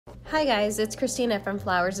Hi guys, it's Christina from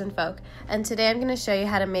Flowers and Folk, and today I'm going to show you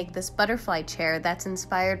how to make this butterfly chair that's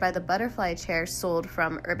inspired by the butterfly chair sold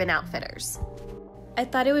from Urban Outfitters. I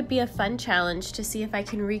thought it would be a fun challenge to see if I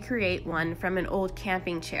can recreate one from an old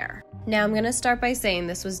camping chair. Now I'm going to start by saying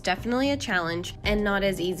this was definitely a challenge and not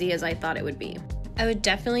as easy as I thought it would be. I would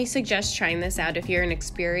definitely suggest trying this out if you're an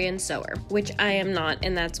experienced sewer, which I am not,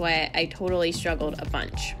 and that's why I totally struggled a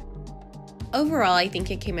bunch. Overall, I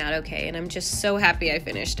think it came out okay, and I'm just so happy I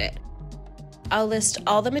finished it. I'll list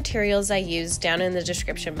all the materials I used down in the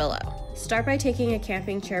description below. Start by taking a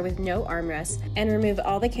camping chair with no armrests and remove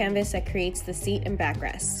all the canvas that creates the seat and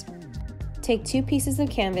backrests. Take 2 pieces of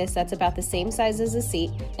canvas that's about the same size as the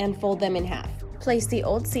seat and fold them in half. Place the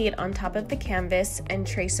old seat on top of the canvas and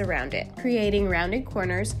trace around it, creating rounded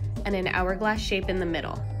corners and an hourglass shape in the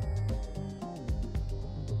middle.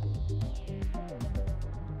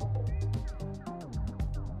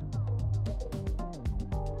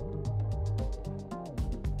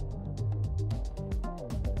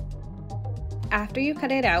 After you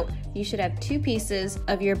cut it out, you should have 2 pieces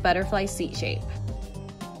of your butterfly seat shape.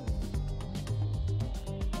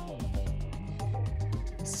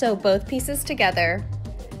 Sew both pieces together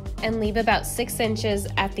and leave about 6 inches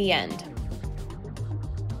at the end.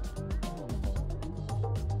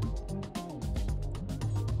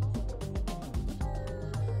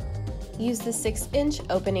 Use the 6-inch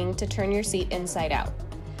opening to turn your seat inside out.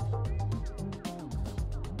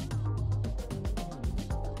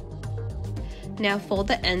 Now fold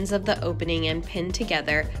the ends of the opening and pin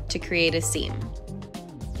together to create a seam.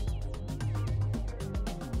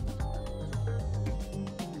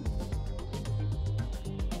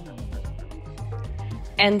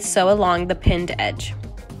 And sew along the pinned edge.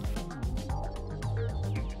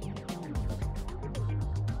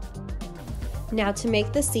 Now to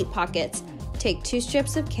make the seat pockets, take 2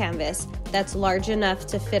 strips of canvas that's large enough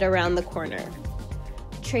to fit around the corner.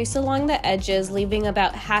 Trace along the edges, leaving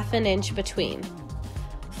about 1/2 inch between.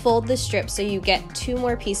 Fold the strip so you get 2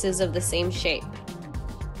 more pieces of the same shape.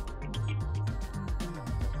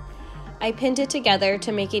 I pinned it together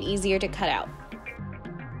to make it easier to cut out.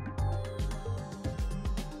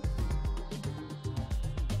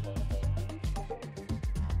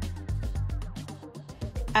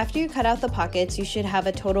 After you cut out the pockets, you should have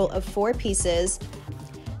a total of 4 pieces,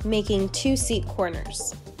 making 2 seat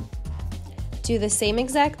corners. Do the same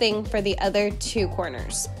exact thing for the other 2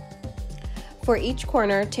 corners. For each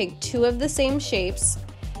corner, take 2 of the same shapes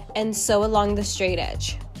and sew along the straight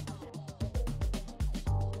edge.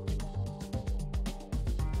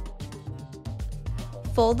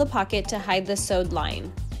 Fold the pocket to hide the sewed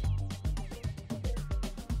line.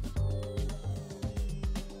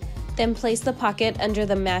 Then place the pocket under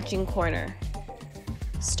the matching corner.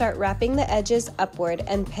 Start wrapping the edges upward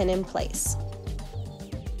and pin in place.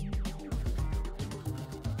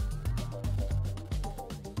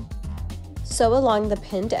 Sew along the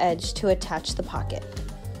pinned edge to attach the pocket.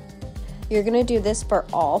 You're going to do this for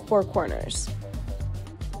all 4 corners.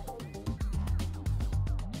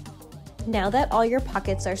 Now that all your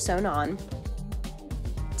pockets are sewn on,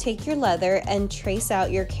 take your leather and trace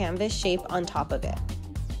out your canvas shape on top of it.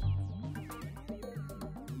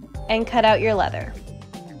 And cut out your leather.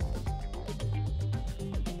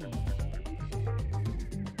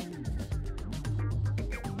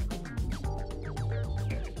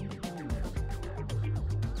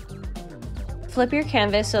 Flip your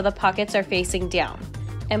canvas so the pockets are facing down,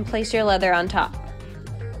 and place your leather on top.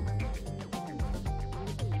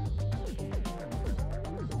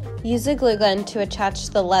 Use a glue gun to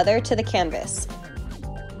attach the leather to the canvas.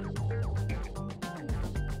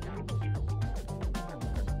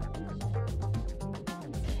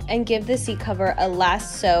 And give the seat cover a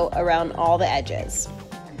last sew around all the edges.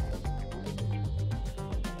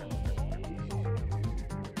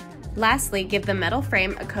 Lastly, give the metal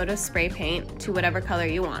frame a coat of spray paint to whatever color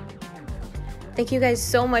you want. Thank you guys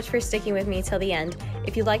so much for sticking with me till the end.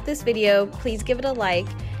 If you like this video, please give it a like,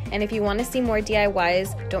 and if you want to see more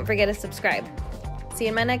DIYs, don't forget to subscribe. See you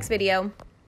in my next video.